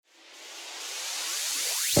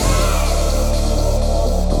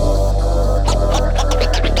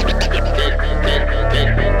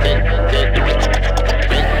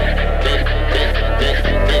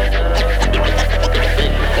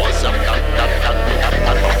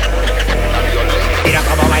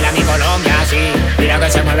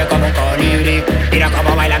se mueve como un colibrí. Mira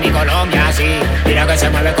cómo baila mi Colombia, sí. Mira que se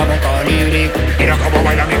mueve como un colibrí. Mira cómo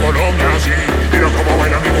baila mi Colombia, sí. Mira cómo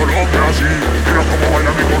baila mi Colombia, sí. Mira cómo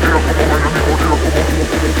baila mi Colombia.